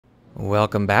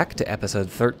Welcome back to episode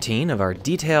 13 of our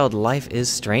detailed Life is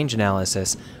Strange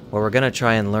analysis, where we're going to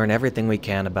try and learn everything we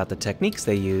can about the techniques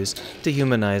they use to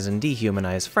humanize and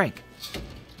dehumanize Frank.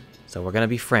 So we're going to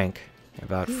be frank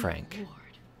about Good Frank.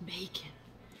 Lord, bacon.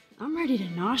 I'm ready to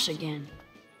nosh again.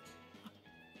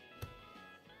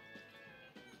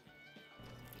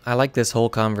 I like this whole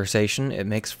conversation. It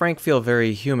makes Frank feel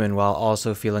very human while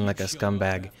also feeling like a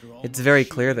scumbag. It's very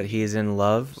clear that he is in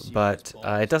love, but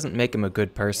it doesn't make him a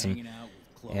good person.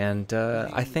 And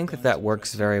I think that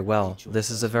works very well.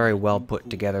 This is a very well put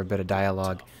together bit of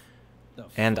dialogue.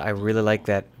 And I really like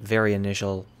that very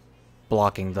initial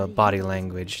blocking, the body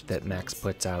language that Max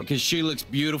puts out. Because she looks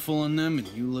beautiful in them and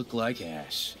you look like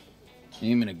ass.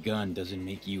 Aiming a gun doesn't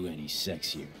make you any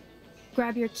sexier.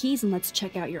 Grab your keys and let's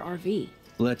check out your RV.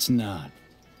 Let's not.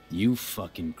 You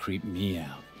fucking creep me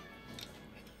out.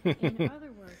 In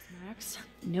other words, Max,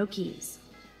 no keys.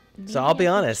 So I'll be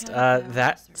honest,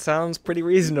 that sounds pretty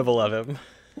reasonable of him.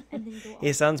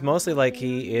 He sounds mostly like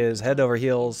he is head over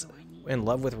heels in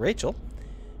love with Rachel,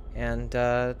 and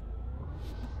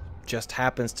just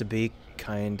happens to be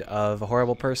kind of a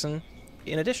horrible person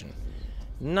in addition.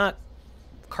 Not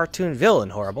cartoon villain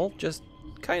horrible, just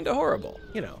kind of horrible,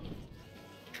 you know.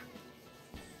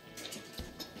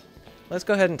 Let's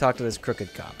go ahead and talk to this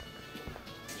crooked cop.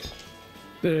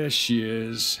 There she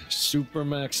is, Super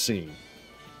Maxine.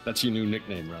 That's your new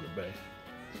nickname around the bay.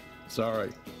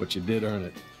 Sorry, but you did earn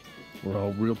it. We're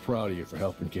all real proud of you for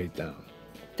helping Kate down.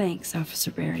 Thanks,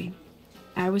 Officer Barry.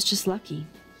 I was just lucky.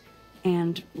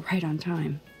 And right on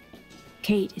time.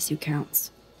 Kate is who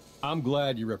counts. I'm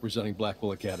glad you're representing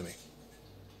Blackwell Academy.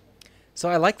 So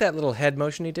I like that little head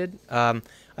motion he did. I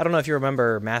don't know if you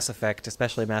remember Mass Effect,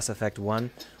 especially Mass Effect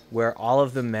 1, where all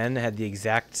of the men had the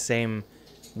exact same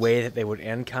way that they would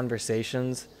end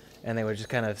conversations, and they would just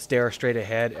kind of stare straight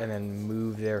ahead and then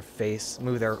move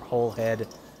their whole head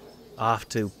off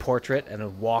to portrait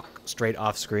and walk straight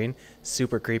off screen.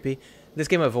 Super creepy. This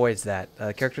game avoids that.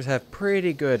 Characters have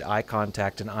pretty good eye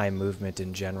contact and eye movement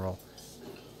in general.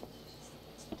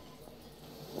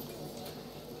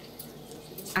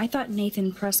 I thought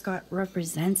Nathan Prescott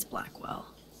represents Blackwell.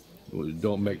 Well,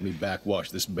 don't make me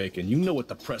backwash this bacon. You know what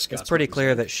the Prescotts It's pretty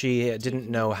clear that she didn't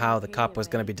know how the cop was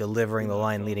going to be delivering the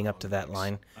line leading up to that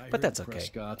line, but that's okay.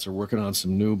 Prescotts are working on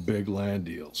some new big land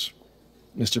deals.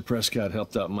 Mr. Prescott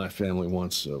helped out my family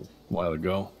once a while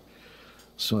ago,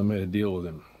 so I made a deal with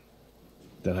him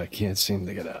that I can't seem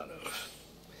to get out of.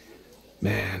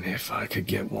 Man, if I could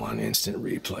get one instant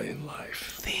replay in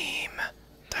life. Theme.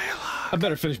 Dialogue. I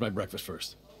better finish my breakfast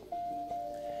first.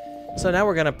 So now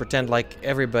we're going to pretend like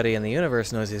everybody in the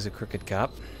universe knows he's a crooked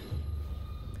cop.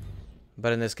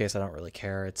 But in this case, I don't really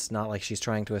care. It's not like she's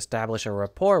trying to establish a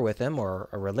rapport with him or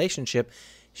a relationship.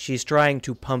 She's trying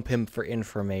to pump him for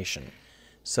information.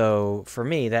 So for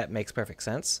me, that makes perfect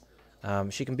sense.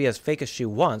 She can be as fake as she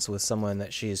wants with someone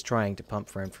that she's trying to pump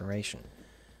for information.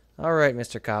 All right,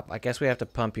 Mr. Cop, I guess we have to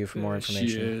pump you for more information.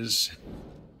 She is.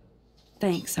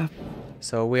 Thanks,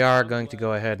 So we are going to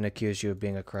go ahead and accuse you of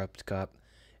being a corrupt cop.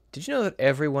 Did you know that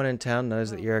everyone in town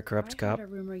knows that you're a corrupt cop? I heard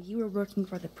a rumor you were working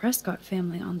for the Prescott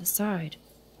family on the side.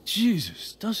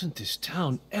 Jesus, doesn't this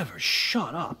town ever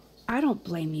shut up? I don't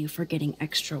blame you for getting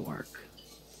extra work.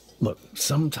 Look,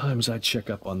 sometimes I check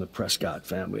up on the Prescott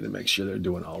family to make sure they're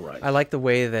doing all right. I like the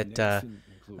way that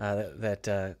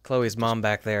Chloe's mom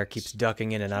back there keeps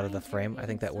ducking in and out of the frame. I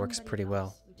think that works pretty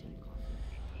well.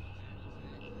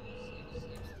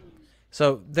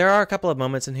 So there are a couple of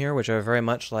moments in here which are very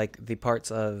much like the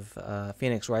parts of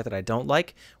Phoenix Wright that I don't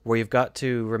like, where you've got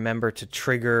to remember to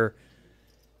trigger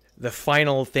the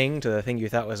final thing to the thing you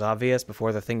thought was obvious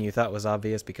before the thing you thought was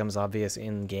obvious becomes obvious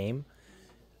in game.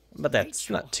 But that's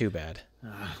not too bad.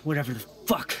 Whatever the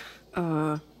fuck.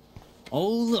 Oh,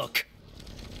 look.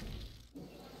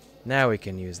 Now we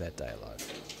can use that dialogue.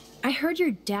 I heard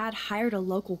your dad hired a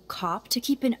local cop to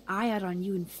keep an eye out on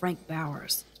you and Frank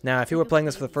Bowers. Now, if you were playing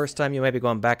this for the first time, you might be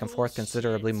going back and forth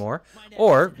considerably more,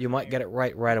 or you might get it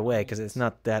right away because it's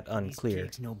not that unclear.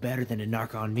 Kids know better than to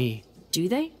narc on me. Do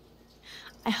they?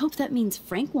 I hope that means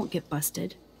Frank won't get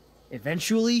busted.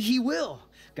 Eventually, he will.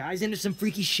 Guy's into some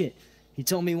freaky shit. He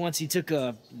told me once he took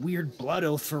a weird blood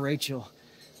oath for Rachel.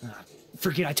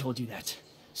 Forget I told you that.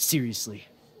 Seriously.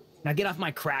 Now get off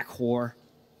my crack, whore.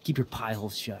 Keep your pie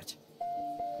holes shut.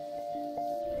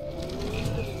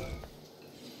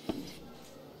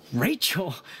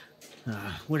 Rachel?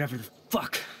 Whatever the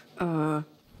fuck.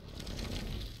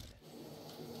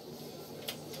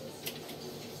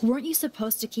 Weren't you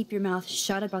supposed to keep your mouth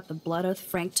shut about the blood oath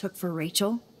Frank took for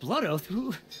Rachel? Blood oath?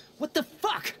 Who? What the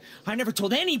fuck? I never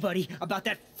told anybody about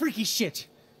that freaky shit.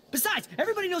 Besides,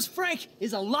 everybody knows Frank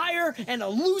is a liar and a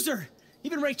loser.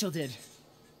 Even Rachel did.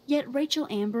 Yet Rachel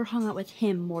Amber hung out with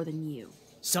him more than you.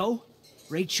 So,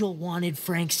 Rachel wanted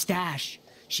Frank's stash.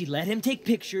 She let him take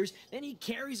pictures, then he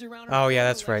carries around her Oh yeah, photo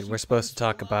that's that right. she We're supposed to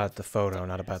posted talk online. about the photo,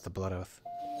 not about the blood oath.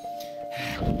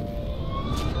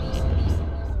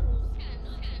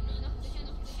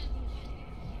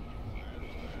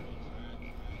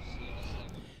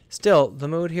 Still, the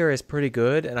mood here is pretty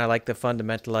good, and I like the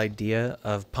fundamental idea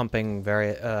of pumping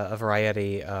a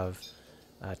variety of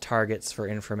targets for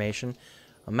information.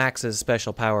 Max's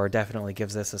special power definitely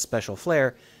gives this a special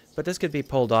flair, but this could be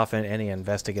pulled off in any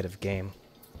investigative game.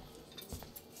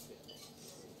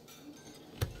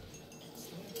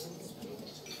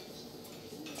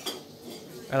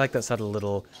 I like that subtle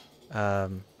little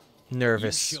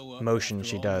nervous motion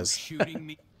she does.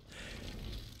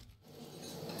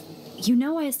 You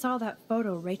know I saw that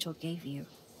photo Rachel gave you.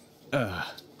 How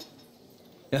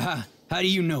do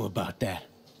you know about that?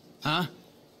 Huh?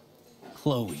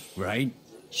 Chloe, right?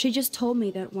 She just told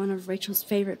me that one of Rachel's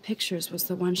favorite pictures was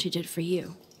the one she did for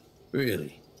you.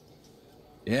 Really?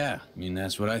 Yeah, I mean,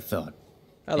 that's what I thought.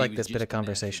 I like He this was bit of just an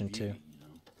conversation active too. beauty, you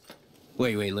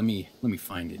know? Wait, let me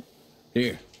find it.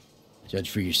 Here, judge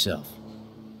for yourself.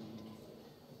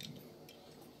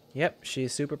 Yep,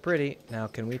 she's super pretty. Now,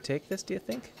 can we take this, do you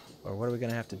think? Or what are we going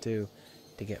to have to do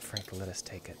to get Frank to let us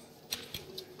take it?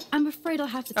 I'm afraid I'll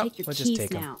have to Oh, take your we'll just keys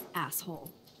take 'em. now,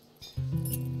 asshole.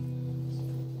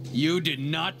 You did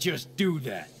not just do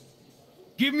that.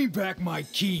 Give me back my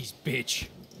keys, bitch.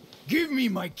 Give me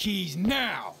my keys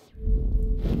now.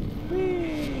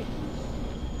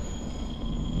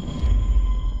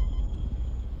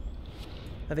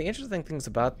 Now, the interesting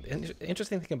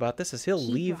thing about this is he'll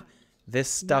Keep leave running.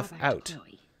 this Now stuff back to out.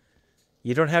 Chloe.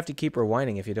 You don't have to keep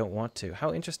rewinding if you don't want to.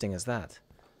 How interesting is that?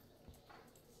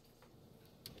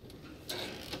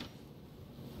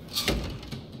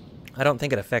 I don't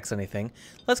think it affects anything.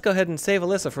 Let's go ahead and save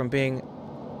Alyssa from being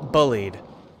bullied.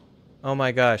 Oh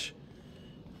my gosh.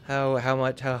 How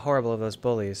horrible are those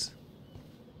bullies?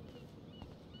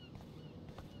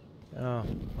 Oh,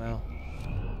 well.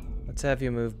 Let's have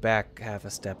you move back half a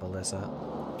step, Alyssa.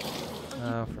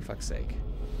 Oh, for fuck's sake.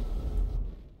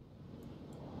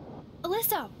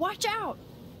 Alyssa, watch out!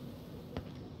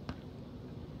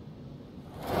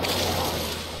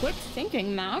 Quick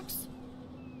thinking, Max.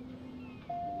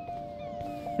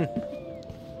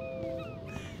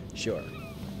 Sure.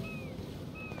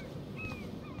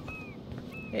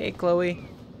 Hey, Chloe.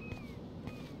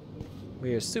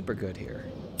 We are super good here.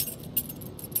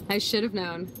 I should have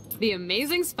known. The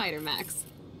amazing Spider Max.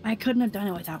 I couldn't have done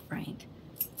it without Frank.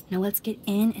 Now let's get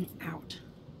in and out.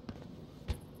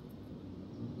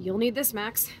 You'll need this,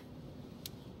 Max.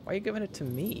 Why are you giving it to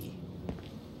me?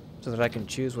 So that I can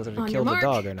choose whether to On kill your the mark,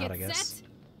 dog or not, get I guess. set.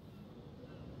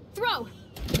 Throw!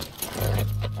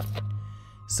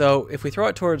 So, if we throw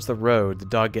it towards the road, the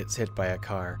dog gets hit by a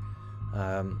car.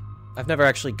 I've never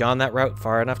actually gone that route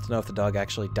far enough to know if the dog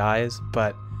actually dies,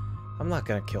 but I'm not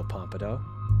gonna kill Pompidou.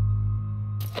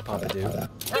 Pompidou.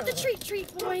 Get the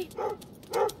treat, boy!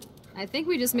 I think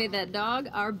we just made that dog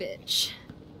our bitch.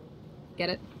 Get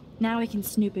it? Now we can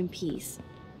snoop in peace.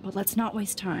 But let's not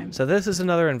waste time. So this is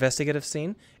another investigative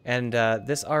scene, and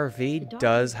this RV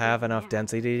does have enough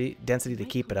density to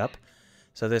keep it up.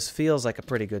 So this feels like a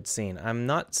pretty good scene. I'm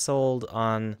not sold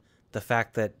on the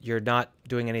fact that you're not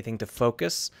doing anything to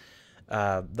focus.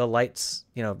 The lights,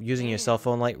 you know, using your cell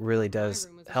phone light really does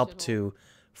help to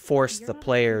force the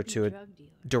player to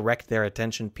direct their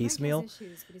attention piecemeal.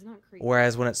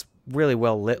 Whereas when it's really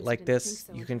well lit like this,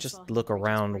 you can just look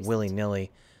around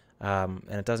willy-nilly, and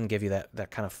it doesn't give you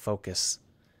that kind of focus.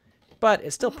 But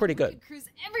it's still pretty We good. could cruise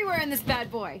everywhere in this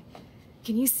bad boy.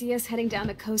 Can you see us heading down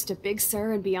the coast to Big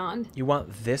Sur and beyond? You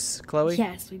want this, Chloe?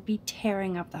 Yes, we'd be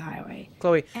tearing up the highway.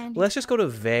 Chloe, And- let's just go to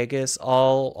Vegas.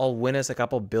 I'll win us a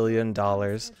couple $1 billion,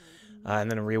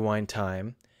 and then rewind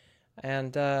time.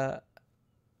 And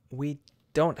we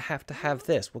don't have to have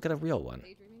this. We'll get a real one.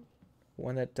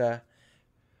 One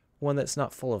that's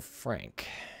not full of Frank.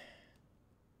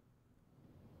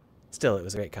 Still, it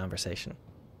was a great conversation.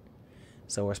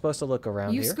 So we're supposed to look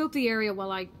around You here. scope the area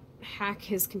while I hack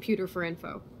his computer for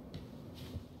info.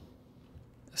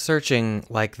 Searching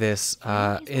like this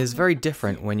is very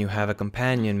different when you have a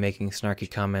companion making snarky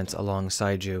comments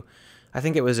alongside you. I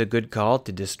think it was a good call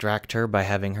to distract her by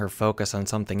having her focus on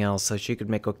something else so she could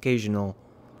make occasional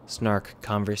snark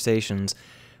conversations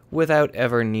without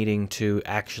ever needing to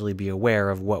actually be aware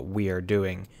of what we are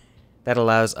doing. That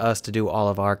allows us to do all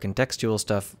of our contextual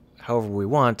stuff however we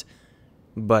want,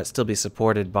 but still be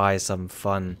supported by some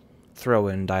fun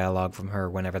throw-in dialogue from her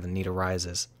whenever the need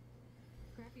arises.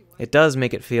 Crappy It does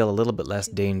make it feel a little bit less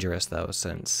dangerous, though,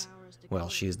 since, well,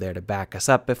 she's there to back us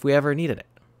up if we ever needed it.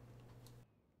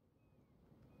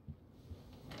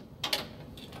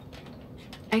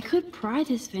 I could pry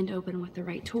this vent open with the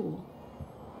right tool.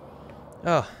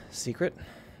 Oh, secret.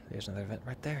 There's another vent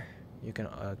right there. You can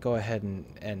go ahead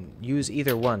and use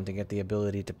either one to get the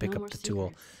ability to pick No up more the tool.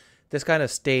 secrets. This kind of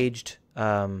staged...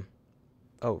 oh,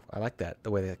 I like that,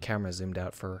 the way the camera zoomed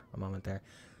out for a moment there.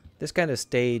 This kind of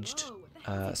staged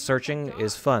searching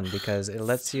is fun because it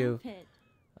lets you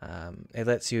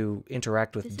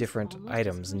interact with different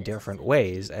items in different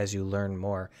ways as you learn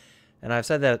more. And I've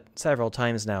said that several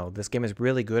times now. This game is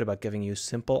really good about giving you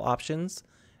simple options,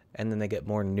 and then they get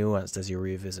more nuanced as you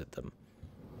revisit them.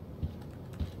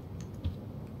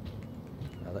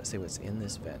 Now let's see what's in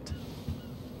this vent.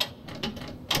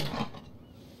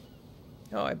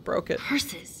 Oh, I broke it.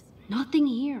 Curses! Nothing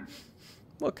here.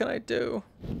 What can I do?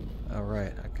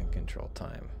 Alright, I can control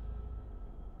time.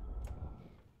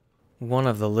 One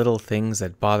of the little things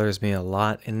that bothers me a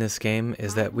lot in this game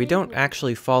is that we don't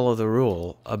actually follow the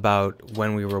rule about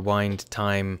when we rewind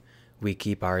time, we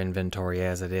keep our inventory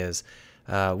as it is.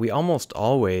 We almost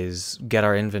always get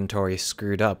our inventory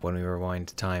screwed up when we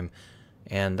rewind time.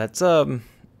 And that's,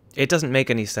 it doesn't make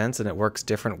any sense, and it works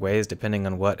different ways depending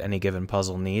on what any given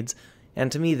puzzle needs.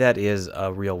 And to me, that is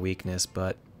a real weakness,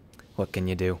 but what can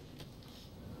you do?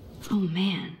 Oh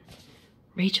man,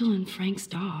 Rachel and Frank's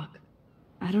dog.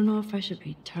 I don't know if I should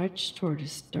be touched or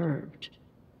disturbed.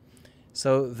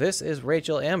 So this is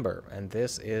Rachel Amber, and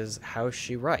this is how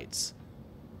she writes.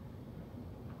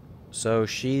 So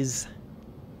she's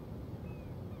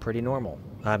pretty normal.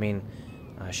 I mean,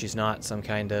 she's not some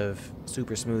kind of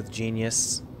super smooth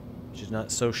genius. She's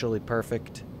not socially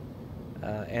perfect.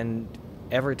 And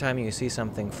every time you see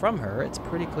something from her, it's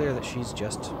pretty clear that she's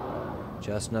just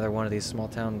another one of these small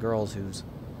town girls who's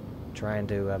trying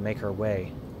to make her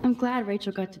way. I'm glad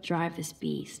Rachel got to drive this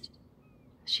beast.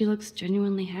 She looks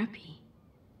genuinely happy.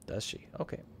 Does she?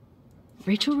 Okay.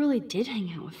 Rachel really did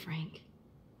hang out with Frank.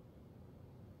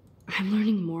 I'm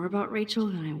learning more about Rachel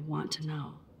than I want to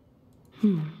know.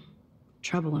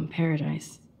 Trouble in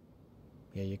paradise.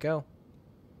 Here you go.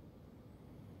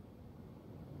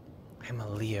 I'm a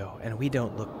Leo, and we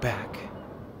don't look back.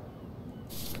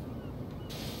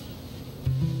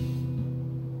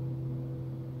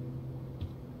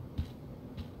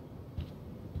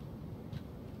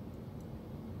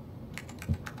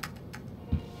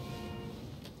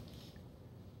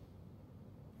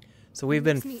 So we've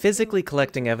been physically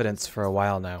collecting evidence for a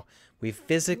while now. We've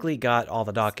physically got all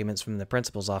the documents from the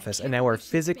principal's office, and now we're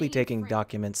physically taking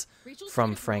documents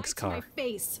from Frank's car. My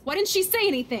face. Why didn't she say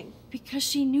anything? Because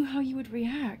she knew how you would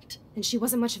react. And she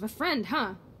wasn't much of a friend,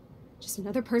 huh? Just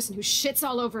another person who shits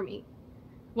all over me.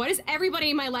 Why does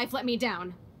everybody in my life let me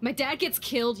down? My dad gets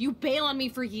killed, you bail on me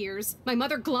for years, my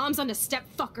mother gloms on a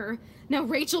stepfucker, now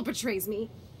Rachel betrays me.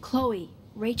 Chloe,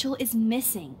 Rachel is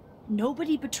missing.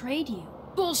 Nobody betrayed you.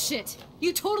 Bullshit!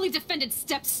 You totally defended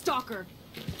step-stalker.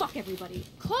 Fuck everybody.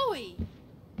 Chloe!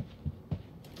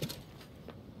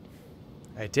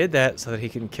 I did that so that he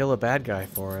can kill a bad guy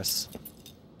for us.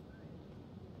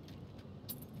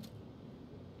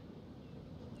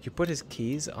 You put his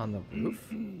keys on the roof?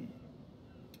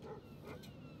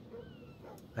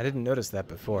 I didn't notice that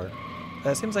before.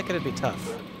 That seems like it'd be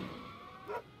tough.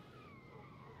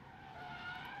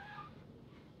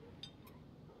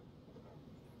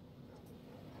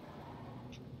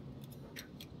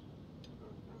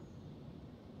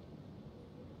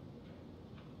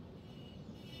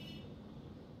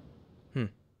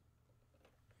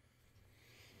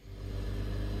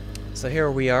 So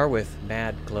here we are with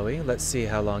Mad Chloe. Let's see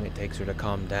how long it takes her to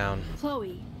calm down.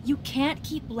 Chloe, you can't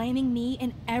keep blaming me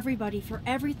and everybody for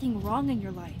everything wrong in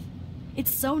your life.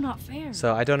 It's so not fair.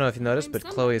 So I don't know if you noticed, but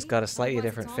Chloe's got a slightly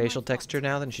different facial texture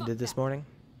now than she did this morning.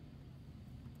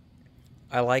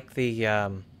 I like the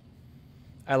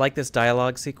I like this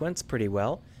dialogue sequence pretty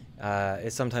well.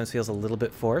 It sometimes feels a little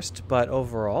bit forced, but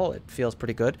overall it feels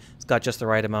pretty good. It's got just the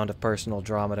right amount of personal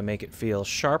drama to make it feel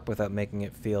sharp without making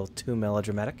it feel too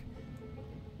melodramatic.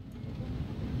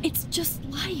 It's just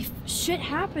life. Shit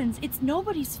happens. It's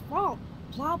nobody's fault.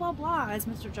 Blah, blah, blah, as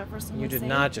Mr. Jefferson You would did say.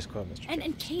 not just quote Mr. Jefferson.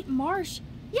 And Kate Marsh.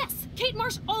 Yes, Kate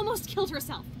Marsh almost killed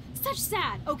herself. Such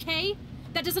sad, okay?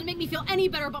 That doesn't make me feel any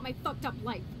better about my fucked up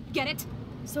life. Get it?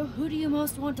 So who do you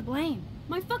most want to blame?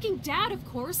 My fucking dad, of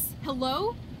course.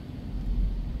 Hello?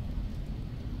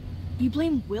 You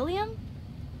blame William?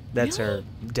 That's Really?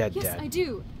 her dead Yes, dad. I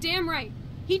do. Damn right.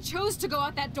 He chose to go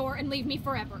out that door and leave me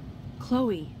forever.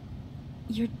 Chloe,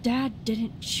 your dad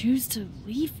didn't choose to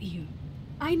leave you.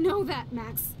 I know that,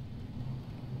 Max.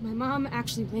 My mom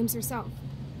actually blames herself.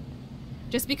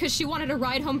 just because she wanted a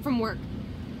ride home from work.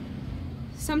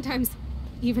 Sometimes,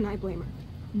 even I blame her.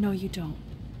 No, you don't.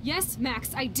 Yes,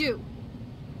 Max, I do.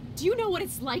 Do you know what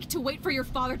it's like to wait for your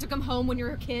father to come home when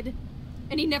you're a kid?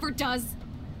 And he never does?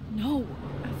 No,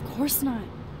 of course not.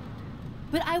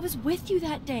 But I was with you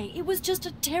that day. It was just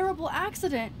a terrible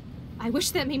accident. I wish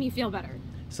that made me feel better.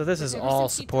 So this is Ever all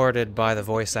since she supported by the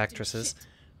voice actresses,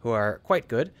 who are quite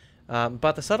good.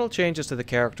 But the subtle changes to the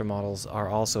character models are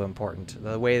also important.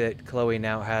 The way that Chloe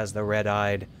now has the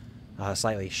red-eyed,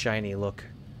 slightly shiny look,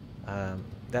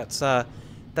 that's a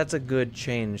good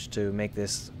change to make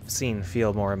this scene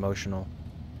feel more emotional.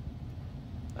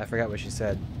 I forgot what she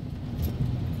said.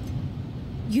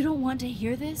 You don't want to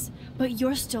hear this, but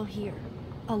you're still here,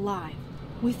 alive,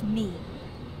 with me.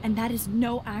 And that is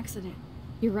no accident.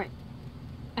 You're right.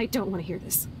 I don't want to hear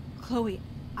this. Chloe,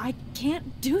 I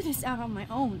can't do this out on my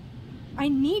own. I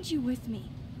need you with me.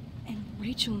 And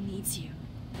Rachel needs you.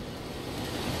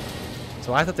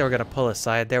 So I thought they were going to pull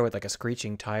aside there with like a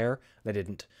screeching tire. They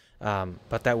didn't.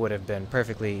 But that would have been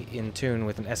perfectly in tune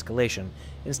with an escalation.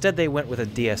 Instead, they went with a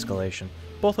de-escalation.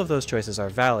 Both of those choices are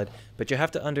valid, but you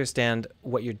have to understand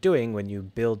what you're doing when you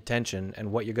build tension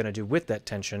and what you're going to do with that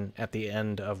tension at the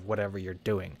end of whatever you're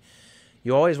doing.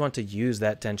 You always want to use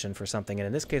that tension for something, and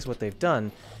in this case what they've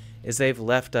done is they've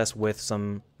left us with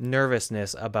some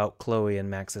nervousness about Chloe and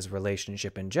Max's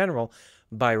relationship in general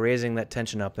by raising that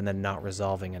tension up and then not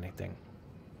resolving anything.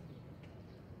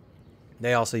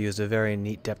 They also used a very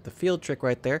neat depth of field trick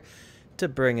right there to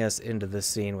bring us into the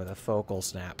scene with a focal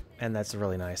snap, and that's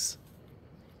really nice.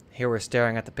 Here we're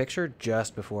staring at the picture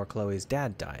just before Chloe's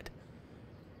dad died.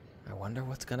 I wonder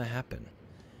what's going to happen.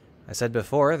 I said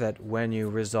before that when you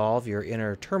resolve your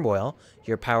inner turmoil,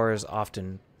 your powers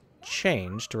often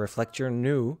change to reflect your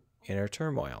new inner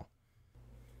turmoil.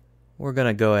 We're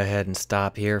going to go ahead and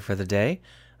stop here for the day.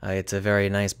 It's a very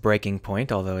nice breaking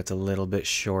point, although it's a little bit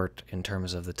short in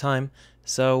terms of the time.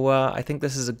 So I think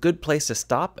this is a good place to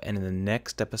stop, and in the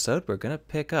next episode we're going to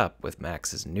pick up with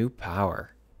Max's new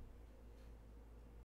power.